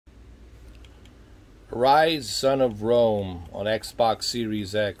RYSE, Son of Rome on Xbox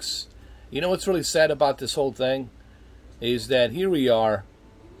Series X. You know what's really sad about this whole thing? Is that here we are,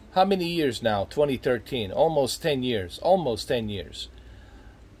 how many years now? 2013, almost 10 years. Almost 10 years.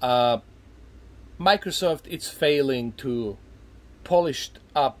 Microsoft is failing to polish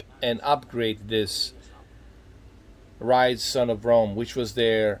up and upgrade this RYSE, Son of Rome, which was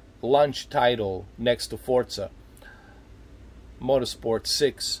their launch title next to Forza Motorsport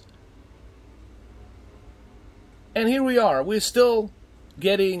 6. And here we are, we're still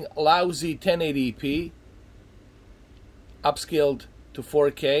getting lousy 1080p, upscaled to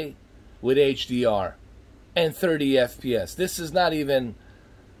 4K with HDR and 30 FPS. This is not even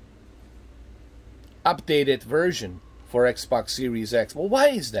updated version for Xbox Series X. Well, why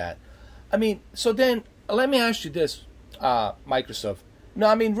is that? I mean, so then let me ask you this, Microsoft. No,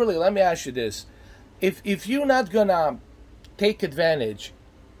 I mean, really, let me ask you this. If you're not gonna take advantage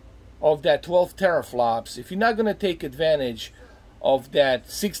of that 12 teraflops, if you're not going to take advantage of that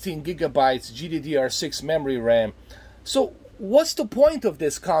 16 gigabytes GDDR6 memory RAM, so what's the point of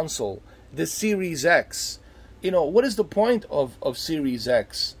this console, the Series X? You know, what is the point of Series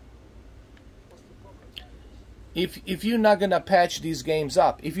X? If you're not going to patch these games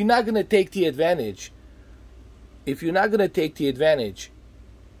up, if you're not going to take the advantage,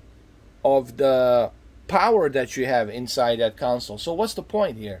 of the power that you have inside that console, so what's the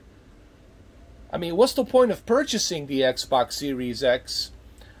point here? I mean, what's the point of purchasing the Xbox Series X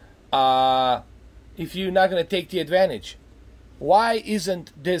if you're not going to take the advantage? Why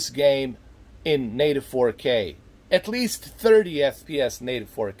isn't this game in native 4K? At least 30 FPS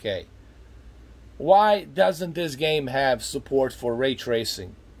native 4K. Why doesn't this game have support for ray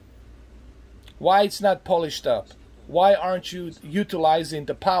tracing? Why it's not polished up? Why aren't you utilizing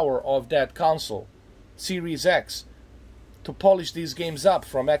the power of that console, Series X, to polish these games up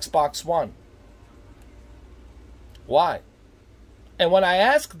from Xbox One? Why? And when I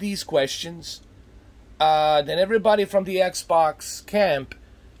ask these questions, then everybody from the Xbox camp,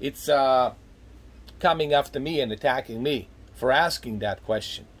 it's coming after me and attacking me for asking that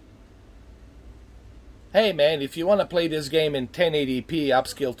question. Hey man, if you want to play this game in 1080p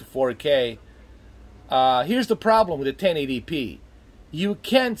upscaled to 4K, here's the problem with the 1080p. You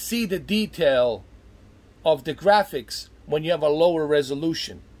can't see the detail of the graphics when you have a lower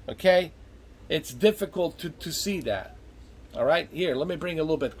resolution, okay? It's difficult to see that. All right, here, let me bring it a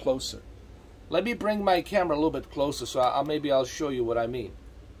little bit closer. Let me bring my camera a little bit closer so maybe I'll show you what I mean.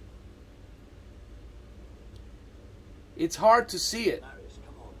 It's hard to see it.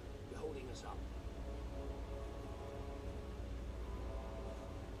 Come on, you're holding us up.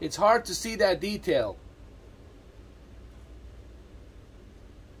 It's hard to see that detail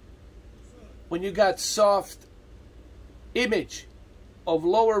when you got soft image of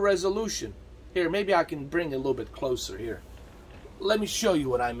lower resolution. Here, maybe I can bring it a little bit closer here. Let me show you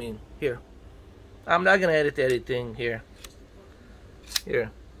what I mean. Here. I'm not going to edit anything here.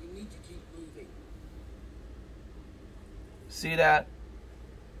 Here. We need to keep moving. See that?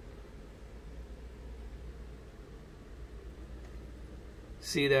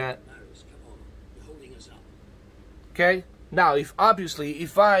 See that? Marius, come on. You're holding us up. Okay? Now,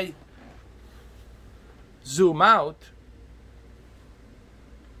 if I zoom out,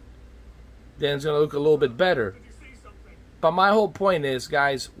 then it's going to look a little bit better. But my whole point is,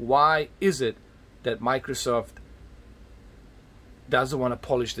 guys, why is it that Microsoft doesn't want to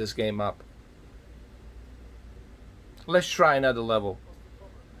polish this game up? Let's try another level.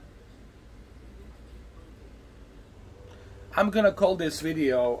 I'm going to call this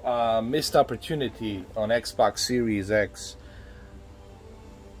video Missed Opportunity on Xbox Series X.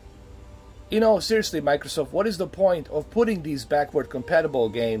 You know, seriously, Microsoft, what is the point of putting these backward compatible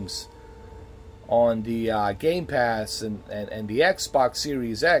games on the Game Pass and the Xbox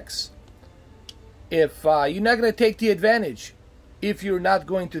Series X if you're not going to take the advantage, if you're not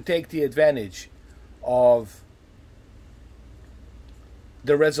going to take the advantage of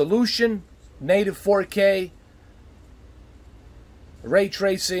the resolution, native 4K, ray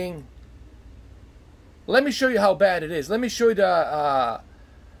tracing. Let me show you how bad it is. Let me show you the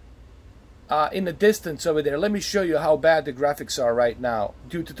in the distance over there. Let me show you how bad the graphics are right now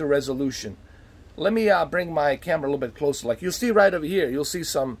due to the resolution. Let me bring my camera a little bit closer. Like you'll see right over here, you'll see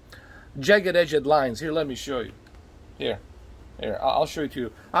some jagged edged lines. Here, let me show you. Here, I'll show it to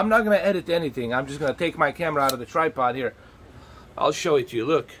you. I'm not going to edit anything. I'm just going to take my camera out of the tripod here. I'll show it to you.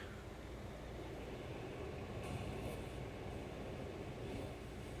 Look.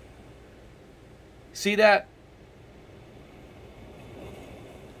 See that?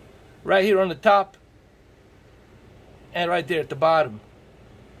 Right here on the top and right there at the bottom.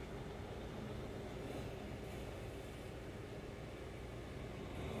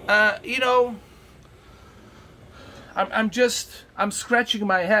 You know, I'm scratching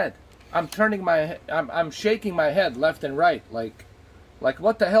my head. I'm turning my, I'm shaking my head left and right. Like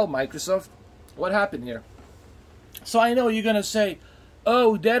what the hell, Microsoft? What happened here? So I know you're gonna say,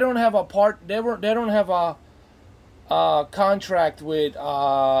 oh, they don't have a they don't have a contract with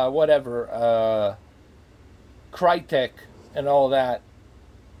whatever Crytek and all that.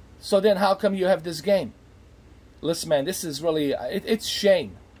 So then how come you have this game? Listen, man, this is really it's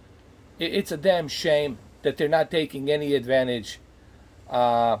shame. It's a damn shame that they're not taking any advantage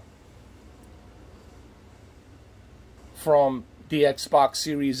from the Xbox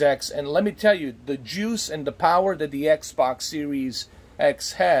Series X. And let me tell you, the juice and the power that the Xbox Series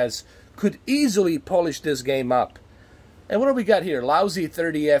X has could easily polish this game up. And what do we got here? Lousy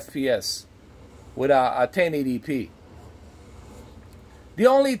 30 FPS with a 1080p. The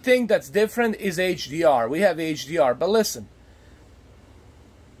only thing that's different is HDR. We have HDR, but listen,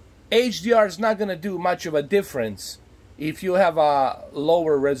 HDR is not going to do much of a difference if you have a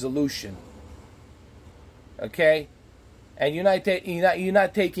lower resolution. Okay? And you're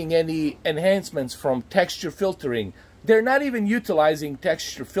not taking any enhancements from texture filtering. They're not even utilizing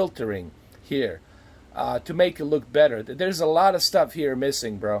texture filtering here to make it look better. There's a lot of stuff here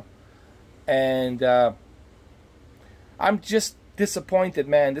missing, bro. And I'm just disappointed,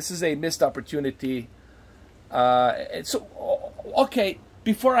 man. This is a missed opportunity. So, okay,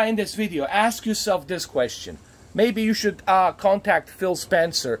 before I end this video, ask yourself this question. Maybe you should contact Phil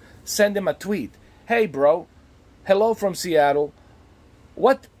Spencer, send him a tweet. Hey, bro, hello from Seattle.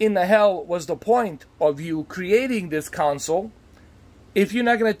 What in the hell was the point of you creating this console if you're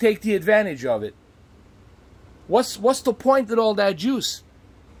not going to take the advantage of it? What's the point with all that juice?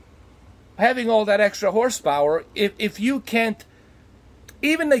 Having all that extra horsepower if you can't.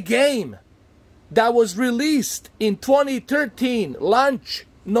 Even the game that was released in 2013, launch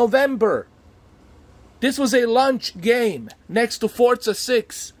November. This was a launch game next to Forza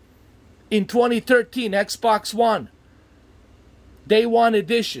 6 in 2013, Xbox One. Day 1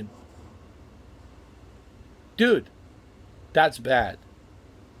 edition. Dude, that's bad.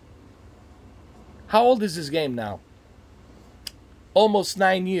 How old is this game now? Almost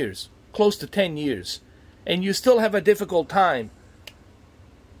 9 years. Close to 10 years. And you still have a difficult time.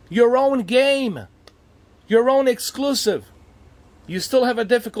 Your own game. Your own exclusive. You still have a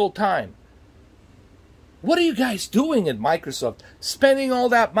difficult time. What are you guys doing at Microsoft? Spending all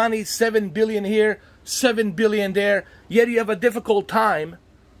that money, $7 billion here, $7 billion there, yet you have a difficult time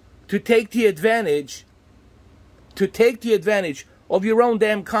to take the advantage of your own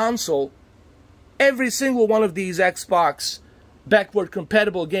damn console. Every single one of these Xbox backward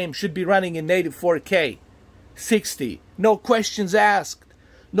compatible games should be running in native 4K 60. No questions asked.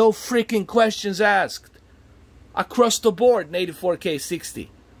 No freaking questions asked. Across the board, native 4K 60.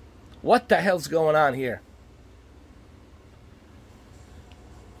 What the hell's going on here?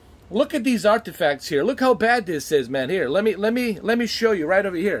 Look at these artifacts here. Look how bad this is, man. Here, let me show you right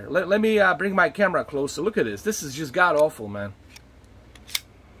over here. Let me bring my camera closer. Look at this. This is just god awful, man.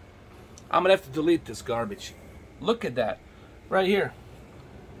 I'm gonna have to delete this garbage. Look at that, right here.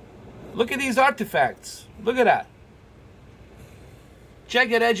 Look at these artifacts. Look at that.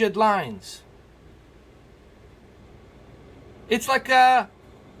 Jagged edged lines. It's like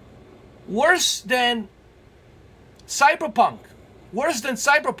worse than Cyberpunk. Worse than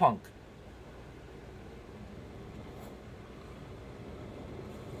Cyberpunk.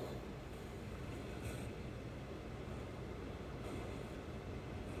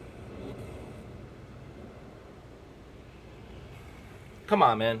 Come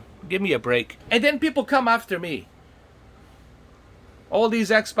on, man. Give me a break. And then people come after me. All these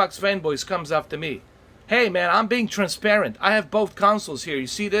Xbox fanboys comes after me. Hey, man, I'm being transparent. I have both consoles here. You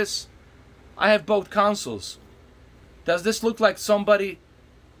see this? I have both consoles. Does this look like somebody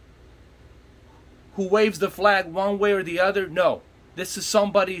who waves the flag one way or the other? No. This is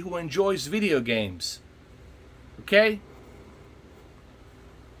somebody who enjoys video games. Okay?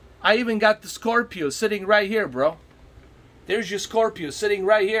 I even got the Scorpio sitting right here, bro. There's your Scorpio sitting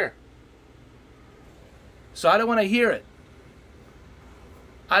right here. So I don't want to hear it.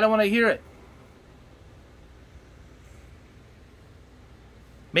 I don't want to hear it.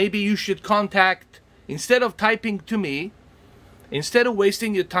 Maybe you should contact, instead of typing to me, instead of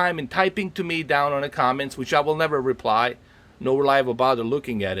wasting your time and typing to me down on the comments, which I will never reply, nor will I ever bother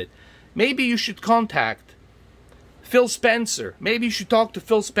looking at it, maybe you should contact Phil Spencer. Maybe you should talk to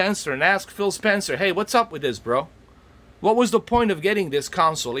Phil Spencer and ask Phil Spencer, hey, what's up with this, bro? What was the point of getting this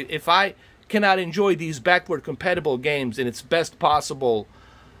console if I cannot enjoy these backward compatible games in its best possible?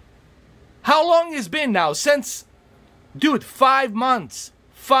 How long has it been now? Since, dude, 5 months.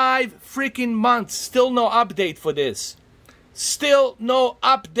 5 freaking months. Still no update for this. Still no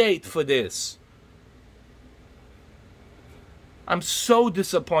update for this. I'm so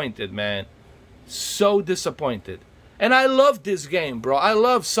disappointed, man. So disappointed. And I love this game, bro. I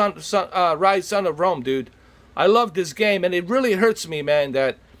love RYSE Son of Rome, dude. I love this game, and it really hurts me, man,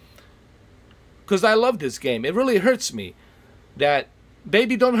 that... Because I love this game. It really hurts me that...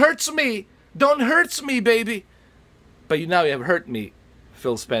 Baby, don't hurts me. Don't hurts me, baby. But you now have hurt me,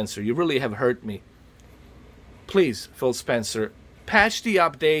 Phil Spencer. You really have hurt me. Please, Phil Spencer, patch the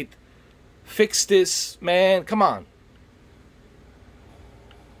update. Fix this, man. Come on.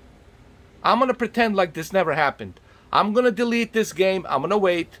 I'm going to pretend like this never happened. I'm going to delete this game. I'm going to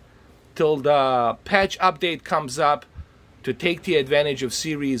wait till the patch update comes up to take the advantage of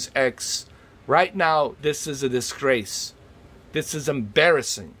Series X. Right now, this is a disgrace. This is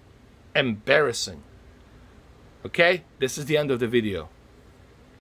embarrassing. Embarrassing. Okay? This is the end of the video.